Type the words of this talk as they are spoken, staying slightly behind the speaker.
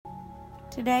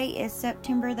Today is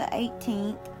September the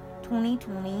 18th,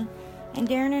 2020, and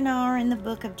Darren and I are in the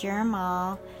book of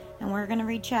Jeremiah, and we're going to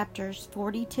read chapters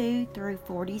 42 through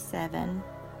 47.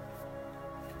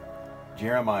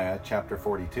 Jeremiah chapter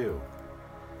 42.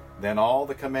 Then all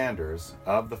the commanders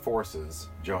of the forces,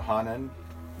 Johanan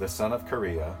the son of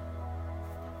Kareah,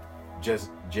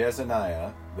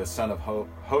 Jezaniah the son of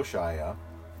Hoshaiah,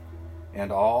 and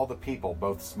all the people,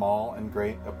 both small and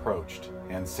great, approached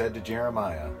and said to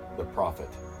Jeremiah the prophet,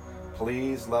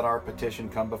 "Please let our petition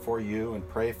come before you and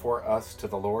pray for us to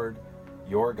the Lord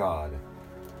your God.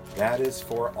 That is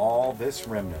for all this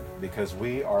remnant, because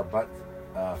we are but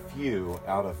a few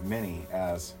out of many,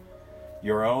 as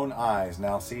your own eyes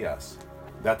now see us,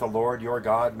 that the Lord your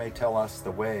God may tell us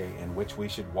the way in which we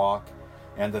should walk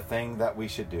and the thing that we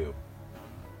should do."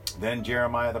 Then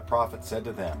Jeremiah the prophet said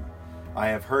to them, "I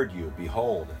have heard you.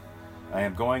 Behold, I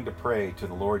am going to pray to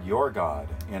the Lord your God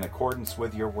in accordance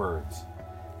with your words,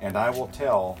 and I will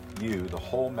tell you the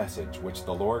whole message which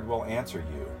the Lord will answer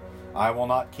you. I will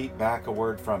not keep back a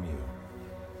word from you."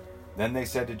 Then they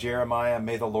said to Jeremiah,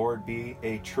 "May the Lord be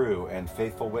a true and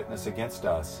faithful witness against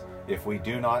us if we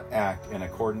do not act in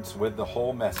accordance with the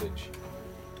whole message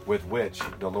with which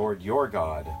the Lord your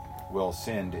God will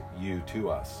send you to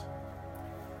us.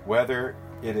 Whether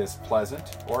it is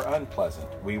pleasant or unpleasant,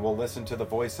 we will listen to the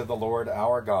voice of the Lord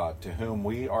our God, to whom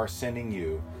we are sending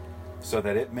you, so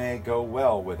that it may go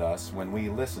well with us when we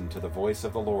listen to the voice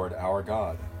of the Lord our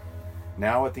God."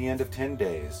 Now at the end of 10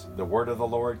 days, the word of the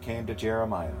Lord came to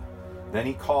Jeremiah. Then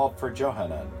he called for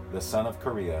Johanan the son of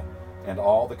Kareah, and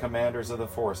all the commanders of the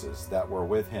forces that were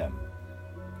with him,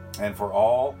 and for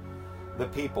all the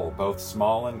people, both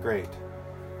small and great,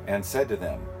 and said to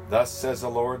them, "Thus says the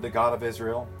Lord, the God of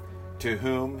Israel, to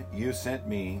whom you sent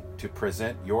me to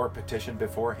present your petition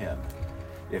before him.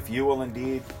 If you will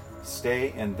indeed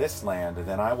stay in this land,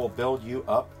 then I will build you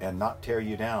up and not tear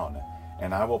you down,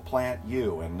 and I will plant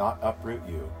you and not uproot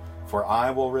you, for I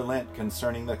will relent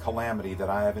concerning the calamity that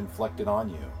I have inflicted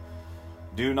on you.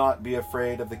 Do not be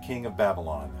afraid of the king of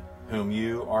Babylon, whom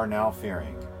you are now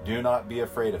fearing. Do not be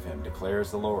afraid of him, declares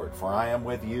the Lord, for I am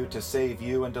with you to save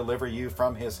you and deliver you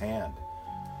from his hand.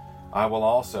 I will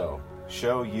also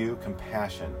show you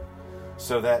compassion,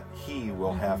 so that he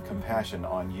will have compassion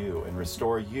on you and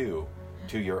restore you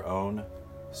to your own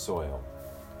soil.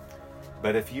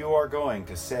 But if you are going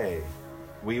to say,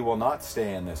 'We will not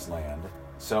stay in this land,'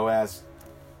 so as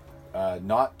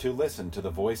not to listen to the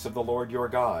voice of the Lord your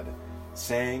God,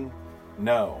 saying,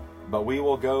 'No, but we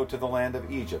will go to the land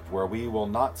of Egypt, where we will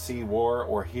not see war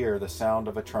or hear the sound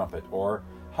of a trumpet or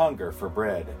hunger for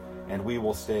bread, and we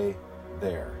will stay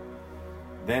there,'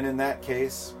 then in that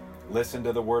case, listen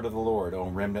to the word of the Lord, O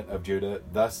remnant of Judah.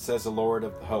 Thus says the Lord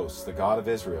of hosts, the God of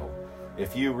Israel,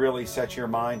 if you really set your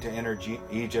mind to enter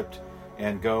Egypt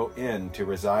and go in to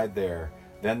reside there,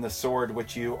 then the sword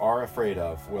which you are afraid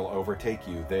of will overtake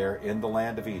you there in the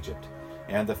land of Egypt,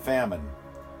 and the famine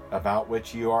about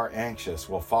which you are anxious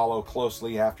will follow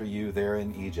closely after you there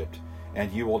in Egypt,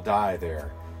 and you will die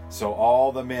there. So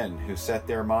all the men who set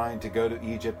their mind to go to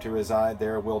Egypt to reside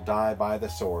there will die by the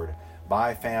sword,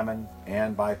 by famine,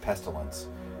 and by pestilence,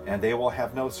 and they will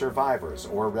have no survivors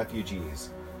or refugees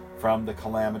from the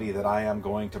calamity that I am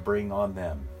going to bring on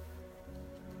them.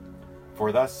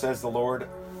 For thus says the Lord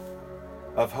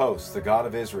of hosts, the God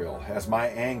of Israel, as my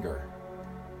anger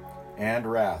and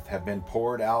wrath have been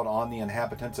poured out on the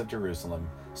inhabitants of Jerusalem,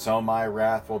 so my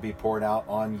wrath will be poured out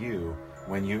on you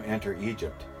when you enter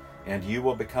Egypt, and you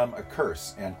will become a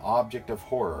curse, an object of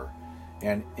horror,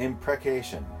 an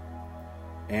imprecation,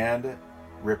 and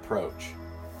reproach,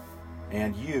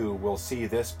 and you will see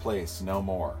this place no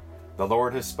more. The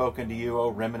Lord has spoken to you, O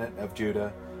remnant of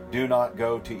Judah. Do not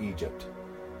go to Egypt.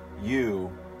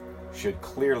 You should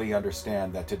clearly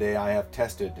understand that today I have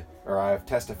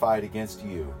testified against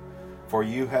you, for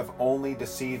you have only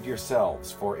deceived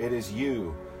yourselves, for it is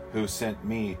you who sent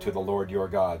me to the Lord your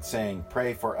God, saying,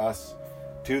 'Pray for us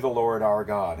to the Lord our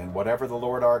God, and whatever the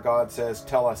Lord our God says,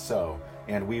 tell us so,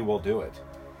 and we will do it.'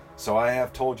 So I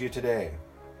have told you today,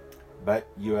 but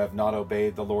you have not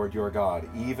obeyed the Lord your God,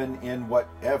 even in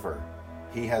whatever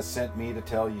he has sent me to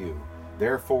tell you.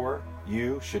 Therefore,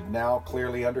 you should now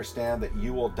clearly understand that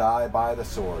you will die by the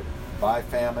sword, by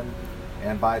famine,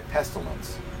 and by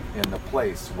pestilence in the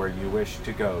place where you wish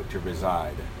to go to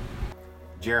reside."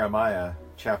 Jeremiah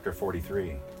chapter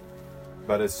 43.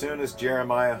 But as soon as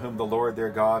Jeremiah, whom the Lord their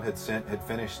God had sent, had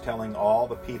finished telling all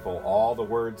the people all the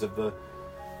words of the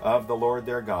Lord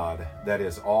their God, that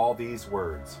is, all these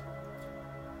words,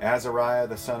 Azariah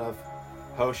the son of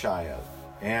Hoshaiah,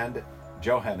 and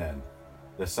Johanan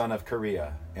the son of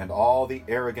Kareah, and all the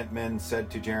arrogant men said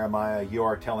to Jeremiah, "You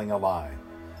are telling a lie.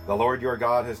 The Lord your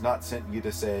God has not sent you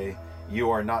to say,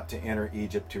 'You are not to enter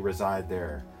Egypt to reside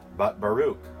there.' But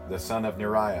Baruch, the son of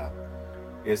Neriah,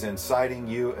 is inciting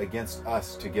you against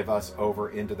us to give us over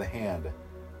into the hand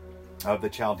of the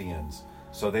Chaldeans,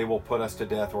 so they will put us to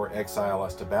death or exile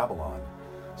us to Babylon."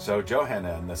 So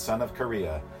Johanan, the son of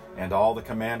Kareah, and all the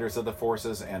commanders of the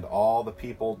forces and all the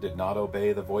people did not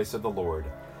obey the voice of the Lord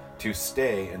to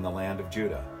stay in the land of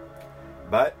Judah.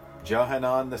 But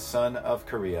Johanan, the son of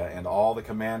Kareah, and all the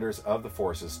commanders of the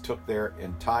forces took their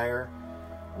entire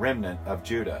remnant of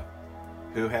Judah,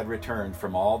 who had returned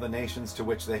from all the nations to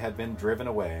which they had been driven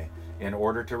away, in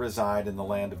order to reside in the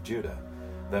land of Judah,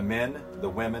 the men, the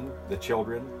women, the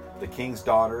children, the king's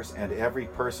daughters, and every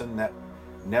person that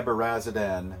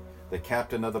Nebuchadnezzar, the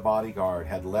captain of the bodyguard,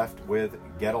 had left with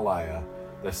Gedaliah,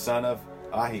 the son of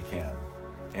Ahikam,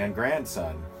 and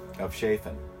grandson of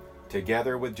Shaphan,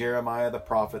 together with Jeremiah the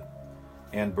prophet,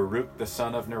 and Baruch the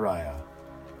son of Neriah.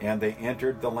 And they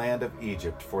entered the land of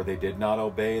Egypt, for they did not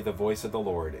obey the voice of the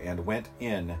Lord, and went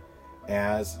in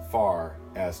as far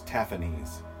as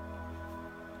Taphanes.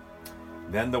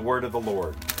 Then the word of the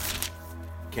Lord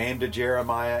came to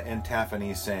Jeremiah in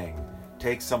Taphanes, saying,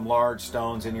 "Take some large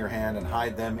stones in your hand and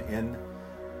hide them in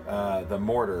the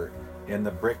mortar in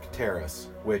the brick terrace,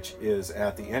 which is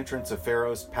at the entrance of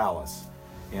Pharaoh's palace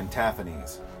in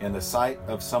Taphanes, in the sight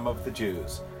of some of the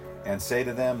Jews, and say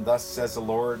to them, 'Thus says the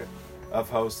Lord of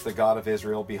hosts, the God of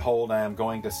Israel, behold, I am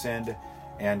going to send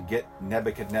and get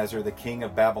Nebuchadnezzar, the king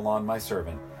of Babylon, my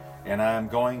servant, and I am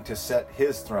going to set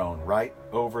his throne right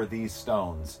over these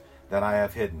stones that I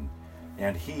have hidden,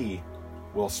 and he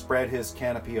will spread his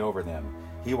canopy over them.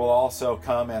 He will also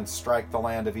come and strike the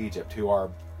land of Egypt, who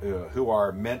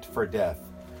are meant for death,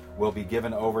 will be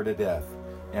given over to death,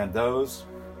 and those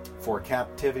for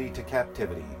captivity to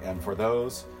captivity, and for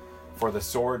those for the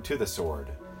sword to the sword.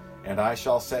 And I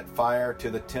shall set fire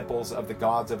to the temples of the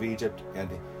gods of Egypt, and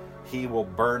he will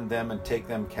burn them and take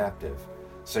them captive.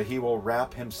 So he will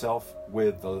wrap himself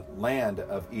with the land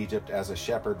of Egypt as a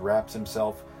shepherd wraps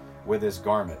himself with his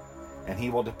garment, and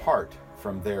he will depart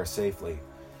from there safely.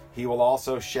 He will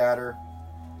also shatter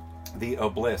the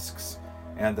obelisks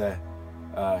and the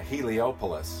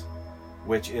Heliopolis,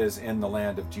 which is in the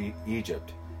land of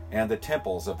Egypt, and the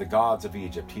temples of the gods of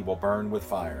Egypt he will burn with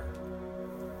fire."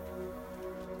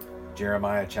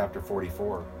 Jeremiah chapter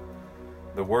 44.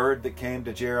 The word that came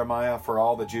to Jeremiah for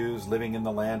all the Jews living in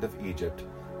the land of Egypt,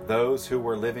 those who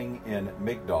were living in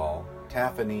Migdol,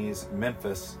 Taphanes,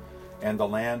 Memphis, and the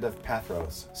land of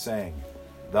Pathros, saying,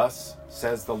 "Thus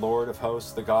says the Lord of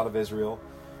hosts, the God of Israel,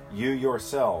 you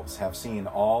yourselves have seen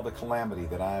all the calamity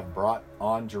that I have brought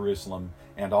on Jerusalem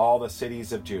and all the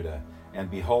cities of Judah, and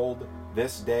behold,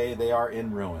 this day they are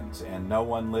in ruins, and no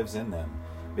one lives in them,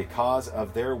 because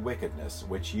of their wickedness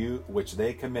which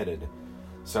they committed,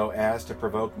 so as to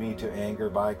provoke me to anger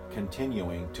by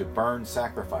continuing to burn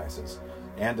sacrifices,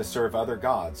 and to serve other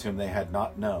gods whom they had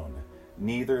not known,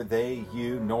 neither they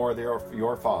you nor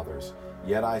your fathers.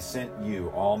 Yet I sent you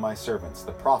all my servants,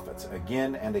 the prophets,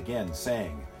 again and again,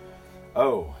 saying,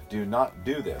 Oh, do not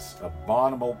do this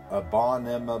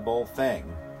abominable thing,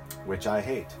 which I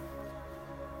hate.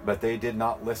 But they did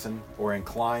not listen or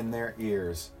incline their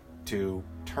ears to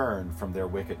turn from their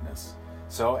wickedness,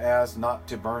 so as not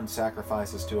to burn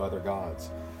sacrifices to other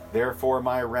gods. Therefore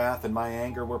my wrath and my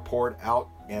anger were poured out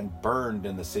and burned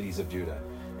in the cities of Judah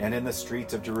and in the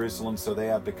streets of Jerusalem, so they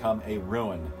have become a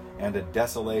ruin and a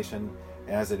desolation,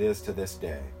 as it is to this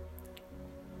day.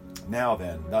 Now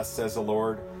then, thus says the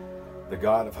Lord, the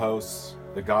God of hosts,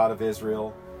 the God of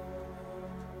Israel,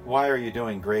 why are you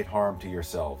doing great harm to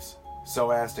yourselves,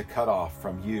 so as to cut off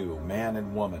from you man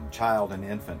and woman, child and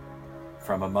infant,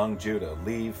 from among Judah,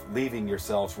 leaving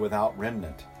yourselves without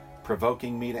remnant,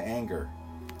 provoking me to anger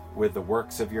with the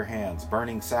works of your hands,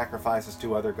 burning sacrifices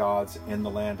to other gods in the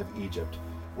land of Egypt,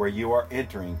 where you are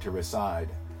entering to reside,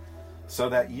 so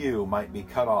that you might be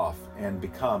cut off and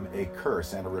become a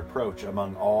curse and a reproach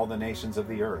among all the nations of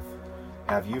the earth?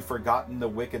 Have you forgotten the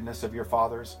wickedness of your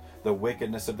fathers, the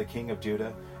wickedness of the king of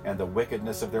Judah, and the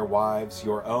wickedness of their wives,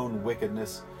 your own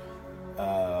wickedness,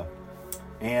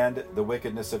 and the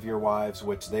wickedness of your wives,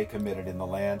 which they committed in the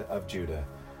land of Judah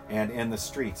and in the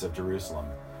streets of Jerusalem?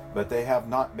 But they have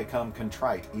not become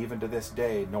contrite even to this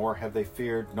day, nor have they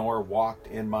feared nor walked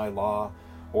in my law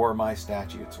or my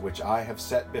statutes, which I have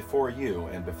set before you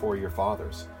and before your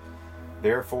fathers.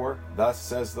 Therefore, thus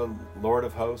says the Lord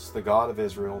of hosts, the God of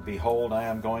Israel, behold, I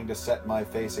am going to set my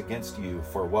face against you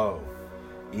for woe,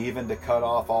 even to cut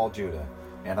off all Judah,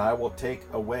 and I will take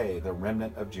away the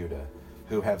remnant of Judah,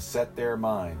 who have set their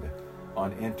mind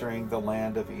on entering the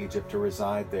land of Egypt to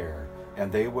reside there,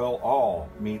 and they will all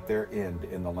meet their end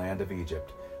in the land of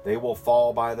Egypt. They will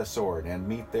fall by the sword and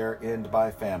meet their end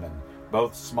by famine.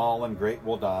 Both small and great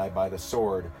will die by the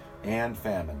sword and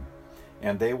famine.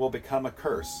 And they will become a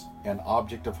curse, an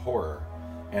object of horror,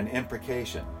 an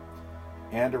imprecation,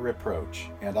 and a reproach.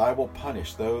 And I will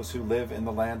punish those who live in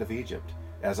the land of Egypt,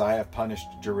 as I have punished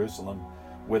Jerusalem,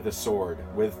 with the sword,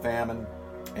 with famine,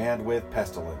 and with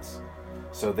pestilence.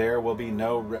 So there will be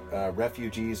no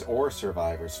refugees or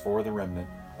survivors for the remnant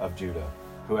of Judah,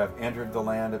 who have entered the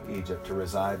land of Egypt to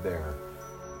reside there,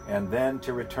 and then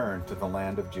to return to the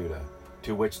land of Judah,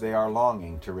 to which they are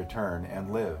longing to return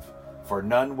and live. For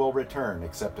none will return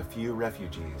except a few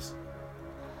refugees.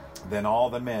 Then all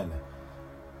the men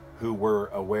who were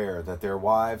aware that their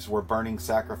wives were burning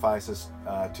sacrifices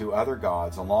to other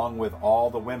gods, along with all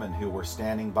the women who were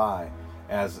standing by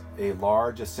as a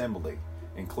large assembly,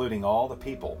 including all the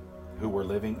people who were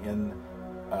living in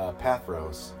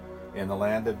Pathros in the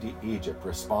land of Egypt,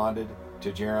 responded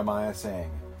to Jeremiah,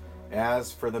 saying,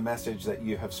 As for the message that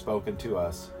you have spoken to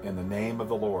us in the name of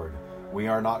the Lord, we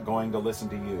are not going to listen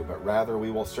to you, but rather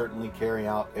we will certainly carry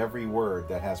out every word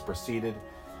that has proceeded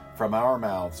from our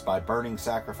mouths by burning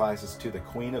sacrifices to the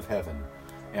Queen of Heaven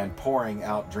and pouring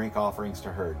out drink offerings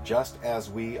to her, just as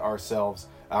we ourselves,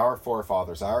 our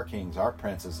forefathers, our kings, our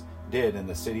princes, did in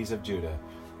the cities of Judah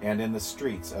and in the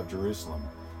streets of Jerusalem.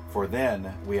 For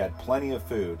then we had plenty of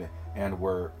food and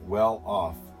were well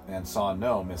off and saw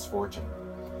no misfortune.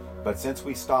 But since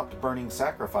we stopped burning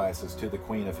sacrifices to the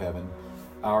Queen of Heaven,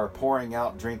 our pouring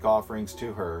out drink offerings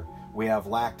to her, we have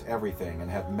lacked everything and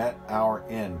have met our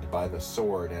end by the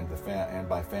sword and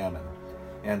by famine.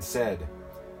 And said,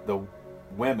 the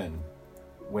women,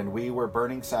 when we were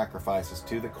burning sacrifices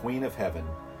to the Queen of Heaven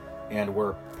and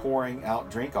were pouring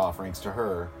out drink offerings to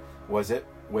her, was it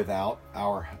without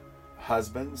our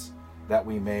husbands that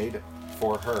we made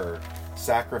for her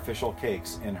sacrificial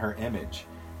cakes in her image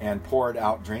and poured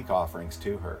out drink offerings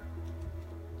to her?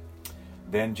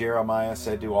 Then Jeremiah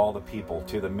said to all the people,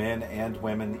 to the men and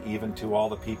women, even to all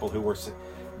the people who were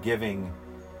giving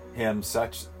him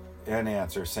such an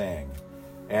answer, saying,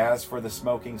 As for the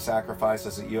smoking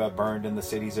sacrifices that you have burned in the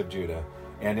cities of Judah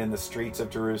and in the streets of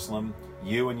Jerusalem,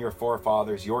 you and your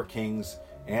forefathers, your kings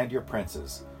and your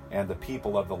princes, and the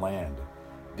people of the land,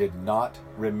 did not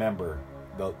the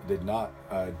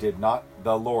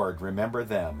Lord remember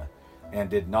them, and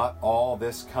did not all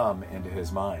this come into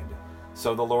his mind?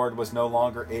 So the Lord was no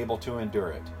longer able to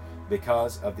endure it,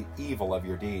 because of the evil of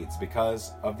your deeds,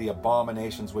 because of the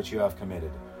abominations which you have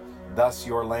committed. Thus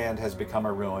your land has become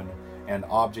a ruin, an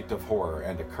object of horror,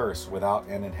 and a curse without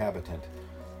an inhabitant,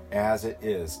 as it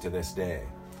is to this day.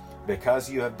 Because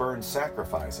you have burned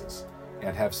sacrifices,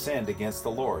 and have sinned against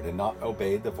the Lord, and not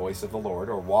obeyed the voice of the Lord,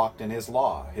 or walked in his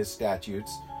law, his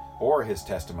statutes, or his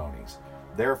testimonies.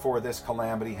 Therefore this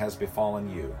calamity has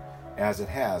befallen you, as it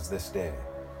has this day.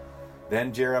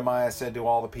 Then Jeremiah said to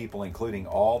all the people, including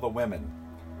all the women,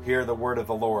 Hear the word of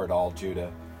the Lord, all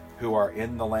Judah, who are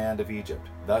in the land of Egypt.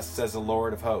 Thus says the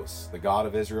Lord of hosts, the God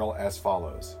of Israel, as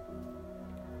follows.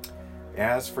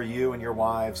 As for you and your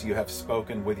wives, you have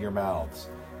spoken with your mouths,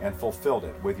 and fulfilled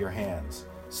it with your hands,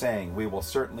 saying, We will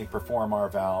certainly perform our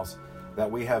vows that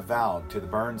we have vowed to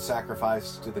burn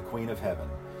sacrifice to the Queen of Heaven,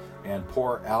 and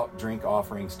pour out drink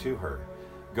offerings to her.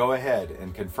 Go ahead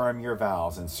and confirm your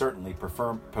vows, and certainly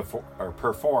perform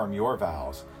your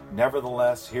vows.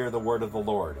 Nevertheless, hear the word of the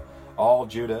Lord, all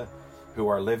Judah who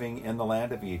are living in the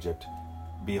land of Egypt.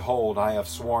 Behold, I have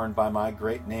sworn by my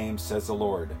great name, says the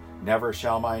Lord, never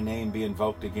shall my name be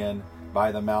invoked again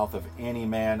by the mouth of any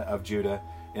man of Judah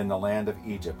in the land of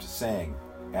Egypt, saying,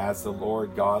 As the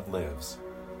Lord God lives.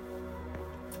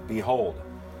 Behold,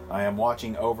 I am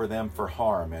watching over them for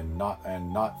harm and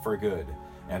not for good.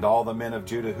 And all the men of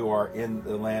Judah who are in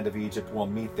the land of Egypt will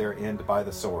meet their end by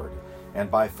the sword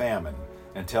and by famine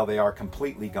until they are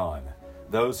completely gone.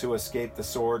 Those who escape the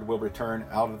sword will return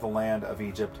out of the land of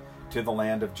Egypt to the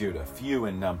land of Judah, few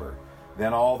in number.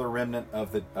 Then all the remnant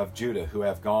of Judah who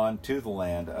have gone to the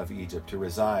land of Egypt to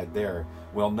reside there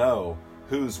will know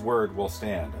whose word will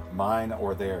stand, mine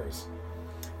or theirs.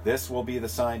 This will be the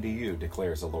sign to you,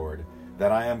 declares the Lord,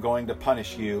 that I am going to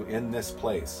punish you in this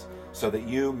place, so that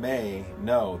you may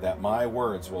know that my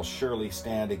words will surely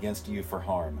stand against you for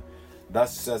harm.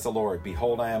 Thus says the Lord,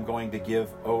 Behold, I am going to give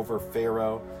over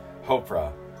Pharaoh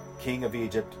Hophra, king of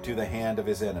Egypt, to the hand of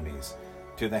his enemies,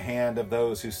 to the hand of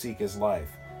those who seek his life,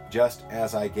 just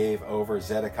as I gave over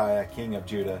Zedekiah, king of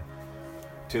Judah,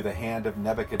 to the hand of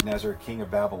Nebuchadnezzar, king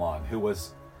of Babylon, who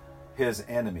was his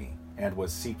enemy and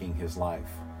was seeking his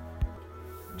life.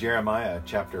 Jeremiah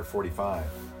chapter 45.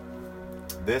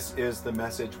 This is the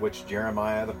message which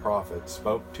Jeremiah the prophet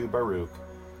spoke to Baruch,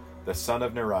 the son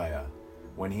of Neriah,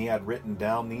 when he had written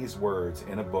down these words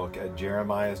in a book at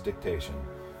Jeremiah's dictation,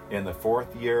 in the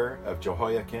 4th year of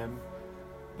Jehoiakim,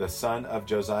 the son of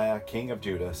Josiah, king of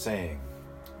Judah, saying,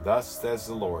 Thus says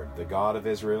the Lord, the God of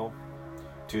Israel,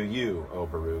 to you, O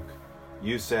Baruch,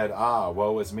 you said, Ah,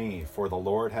 woe is me, for the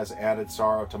Lord has added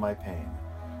sorrow to my pain.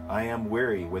 I am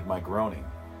weary with my groaning,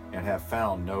 and have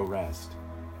found no rest.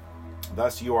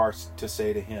 Thus you are to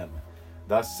say to him,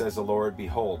 Thus says the Lord,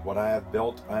 Behold, what I have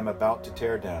built I am about to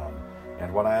tear down,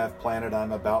 and what I have planted I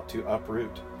am about to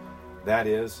uproot. That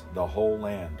is, the whole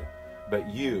land.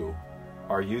 But you,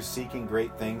 are you seeking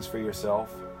great things for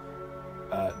yourself?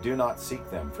 Do not seek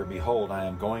them, for behold, I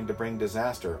am going to bring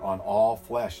disaster on all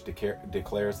flesh,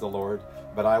 declares the Lord,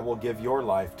 but I will give your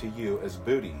life to you as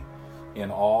booty in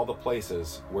all the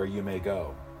places where you may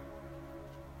go.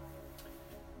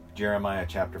 Jeremiah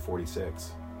chapter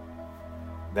 46.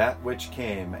 That which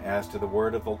came as to the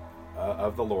word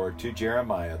of the Lord to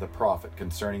Jeremiah the prophet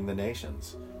concerning the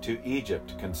nations, to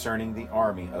Egypt concerning the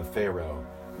army of Pharaoh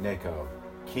Necho,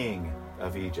 king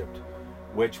of Egypt,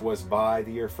 which was by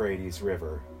the Euphrates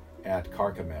river at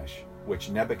Carchemish, which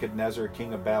Nebuchadnezzar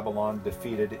king of Babylon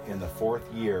defeated in the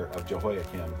 4th year of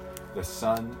Jehoiakim, the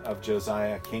son of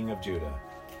Josiah king of Judah.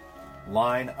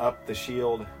 Line up the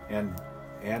shield and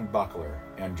buckler,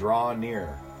 and draw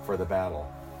near for the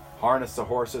battle. Harness the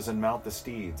horses and mount the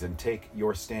steeds, and take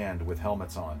your stand with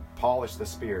helmets on. Polish the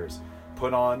spears,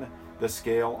 put on the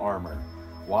scale armor.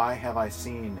 Why have I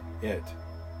seen it?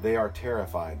 They are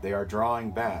terrified, they are drawing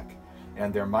back,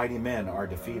 and their mighty men are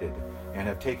defeated, and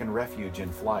have taken refuge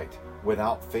in flight.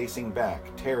 Without facing back,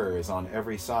 terror is on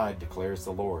every side, declares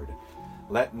the Lord.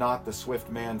 Let not the swift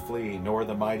man flee, nor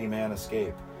the mighty man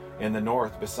escape. In the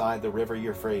north, beside the river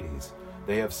Euphrates,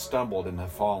 they have stumbled and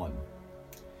have fallen.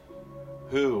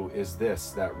 Who is this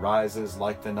that rises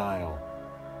like the Nile,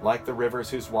 like the rivers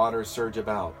whose waters surge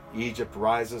about? Egypt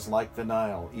rises like the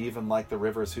Nile, even like the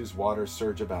rivers whose waters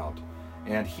surge about.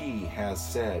 And he has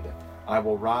said, I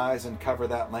will rise and cover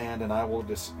that land, and I will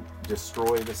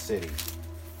destroy the city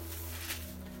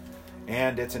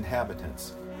and its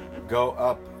inhabitants. Go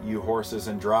up, you horses,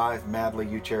 and drive madly,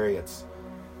 you chariots,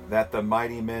 that the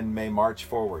mighty men may march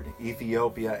forward.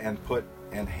 Ethiopia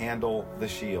and handle the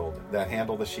shield,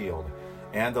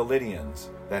 and the Lydians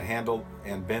that handle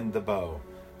and bend the bow.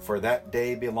 For that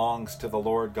day belongs to the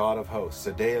Lord God of hosts,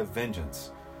 a day of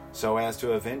vengeance, so as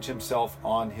to avenge himself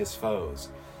on his foes.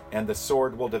 And the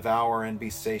sword will devour and be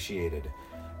satiated,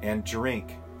 and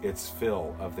drink its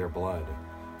fill of their blood.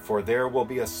 For there will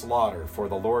be a slaughter for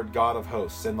the Lord God of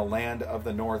hosts in the land of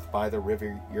the north by the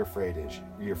river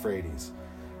Euphrates.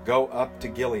 Go up to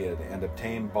Gilead and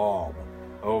obtain balm.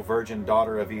 O virgin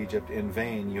daughter of Egypt, in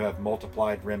vain you have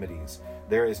multiplied remedies.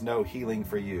 There is no healing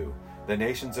for you. The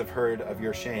nations have heard of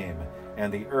your shame,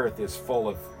 and the earth is full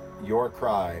of your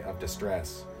cry of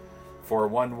distress. For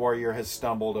one warrior has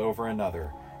stumbled over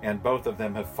another, and both of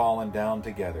them have fallen down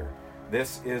together.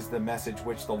 This is the message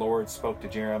which the Lord spoke to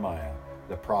Jeremiah,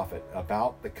 the prophet,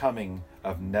 about the coming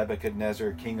of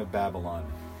Nebuchadnezzar, king of Babylon,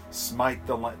 to smite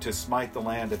the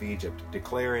land of Egypt.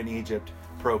 Declare in Egypt,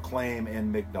 proclaim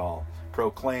in Migdol,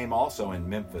 proclaim also in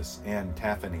Memphis and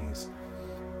Taphanes.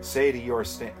 Take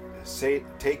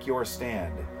your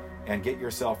stand and get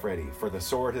yourself ready, for the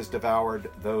sword has devoured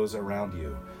those around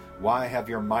you. Why have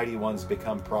your mighty ones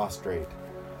become prostrate?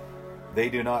 They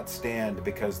do not stand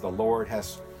because the Lord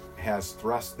has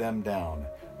thrust them down.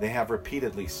 They have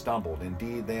repeatedly stumbled.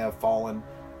 Indeed, they have fallen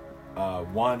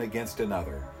one against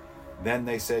another. Then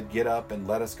they said, Get up and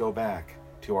let us go back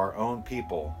to our own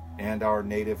people and our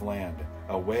native land,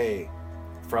 away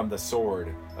from the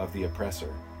sword of the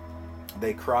oppressor.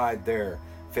 They cried there,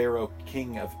 Pharaoh,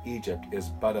 king of Egypt, is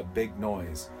but a big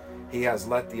noise. He has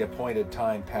let the appointed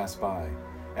time pass by.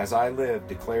 As I live,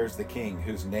 declares the King,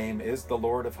 whose name is the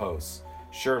Lord of hosts,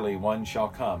 surely one shall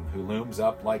come who looms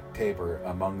up like Tabor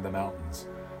among the mountains,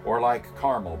 or like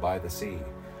Carmel by the sea.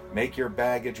 Make your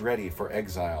baggage ready for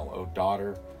exile, O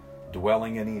daughter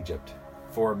dwelling in Egypt,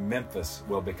 for Memphis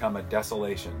will become a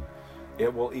desolation.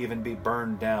 It will even be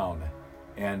burned down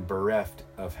and bereft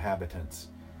of inhabitants.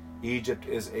 Egypt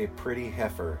is a pretty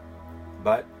heifer,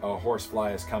 but a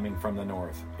horsefly is coming from the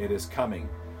north. It is coming.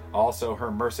 Also her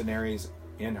mercenaries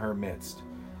in her midst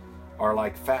are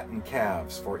like fattened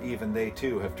calves, for even they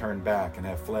too have turned back and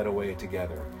have fled away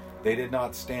together. They did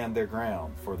not stand their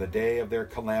ground, for the day of their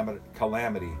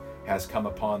calamity has come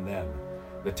upon them,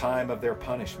 the time of their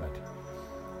punishment.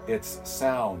 Its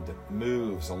sound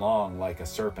moves along like a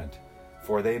serpent,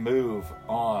 for they move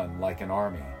on like an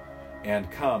army, and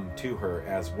come to her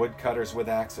as woodcutters with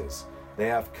axes, They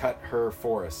have cut her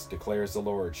forests, declares the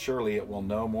Lord. Surely it will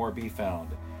no more be found,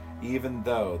 even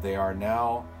though they are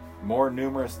now more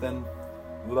numerous than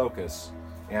locusts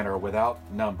and are without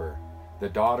number. The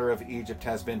daughter of Egypt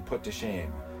has been put to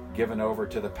shame, given over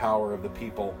to the power of the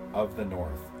people of the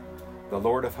north. The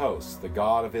Lord of hosts, the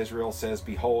God of Israel, says,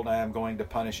 Behold, I am going to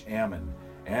punish Ammon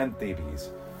and Thebes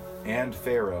and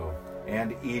Pharaoh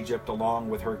and Egypt along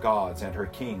with her gods and her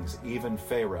kings, even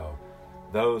Pharaoh,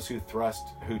 those who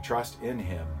trust in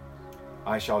him.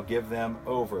 I shall give them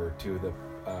over to the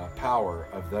power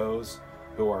of those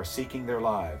who are seeking their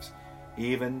lives,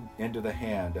 even into the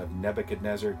hand of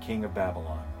Nebuchadnezzar, king of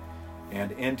Babylon,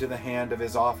 and into the hand of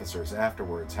his officers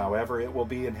afterwards. However, it will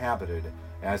be inhabited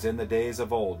as in the days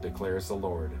of old, declares the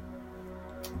Lord.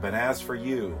 But as for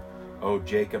you, O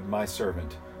Jacob, my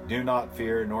servant, do not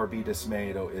fear nor be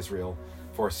dismayed, O Israel,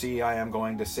 for see, I am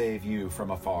going to save you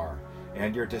from afar,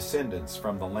 and your descendants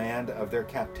from the land of their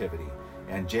captivity.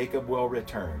 And Jacob will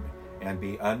return and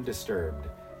be undisturbed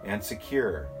and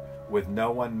secure, with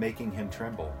no one making him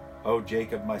tremble. O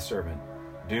Jacob, my servant,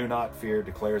 do not fear,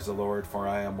 declares the Lord, for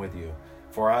I am with you.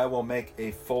 For I will make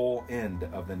a full end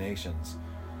of the nations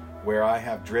where I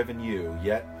have driven you,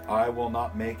 yet I will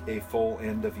not make a full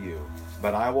end of you,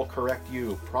 but I will correct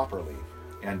you properly,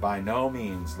 and by no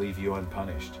means leave you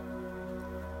unpunished.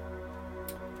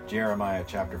 Jeremiah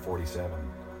chapter 47.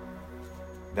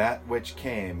 That which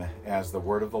came as the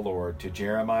word of the Lord to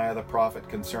Jeremiah the prophet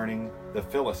concerning the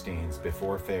Philistines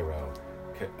before Pharaoh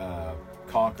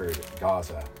conquered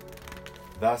Gaza.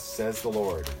 Thus says the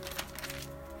Lord,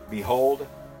 Behold,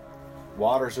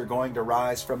 waters are going to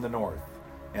rise from the north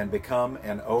and become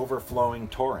an overflowing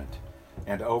torrent,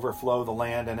 and overflow the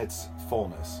land and its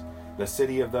fullness, the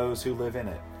city of those who live in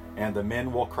it. And the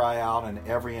men will cry out, and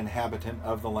every inhabitant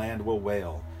of the land will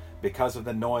wail, because of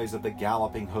the noise of the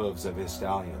galloping hooves of his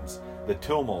stallions, the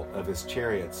tumult of his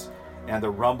chariots, and the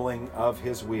rumbling of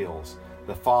his wheels.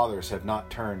 The fathers have not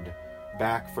turned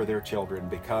back for their children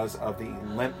because of the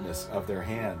limpness of their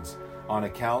hands, on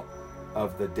account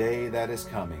of the day that is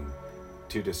coming,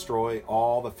 to destroy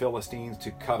all the Philistines,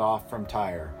 to cut off from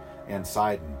Tyre and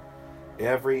Sidon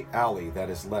every alley that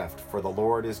is left. For the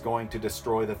Lord is going to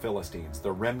destroy the Philistines,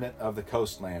 the remnant of the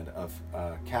coastland of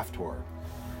Caphtor.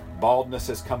 Baldness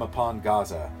has come upon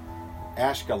Gaza.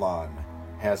 Ashkelon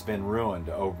has been ruined,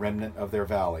 O remnant of their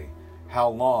valley. How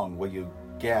long will you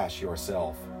gash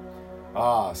yourself?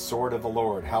 Ah, sword of the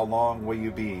Lord, how long will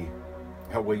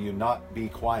you not be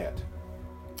quiet?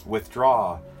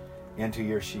 Withdraw into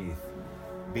your sheath.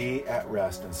 Be at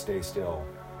rest and stay still.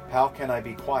 How can I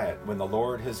be quiet when the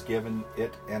Lord has given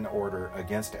it an order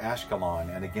against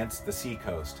Ashkelon and against the sea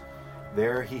coast?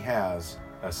 There he has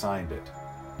assigned it.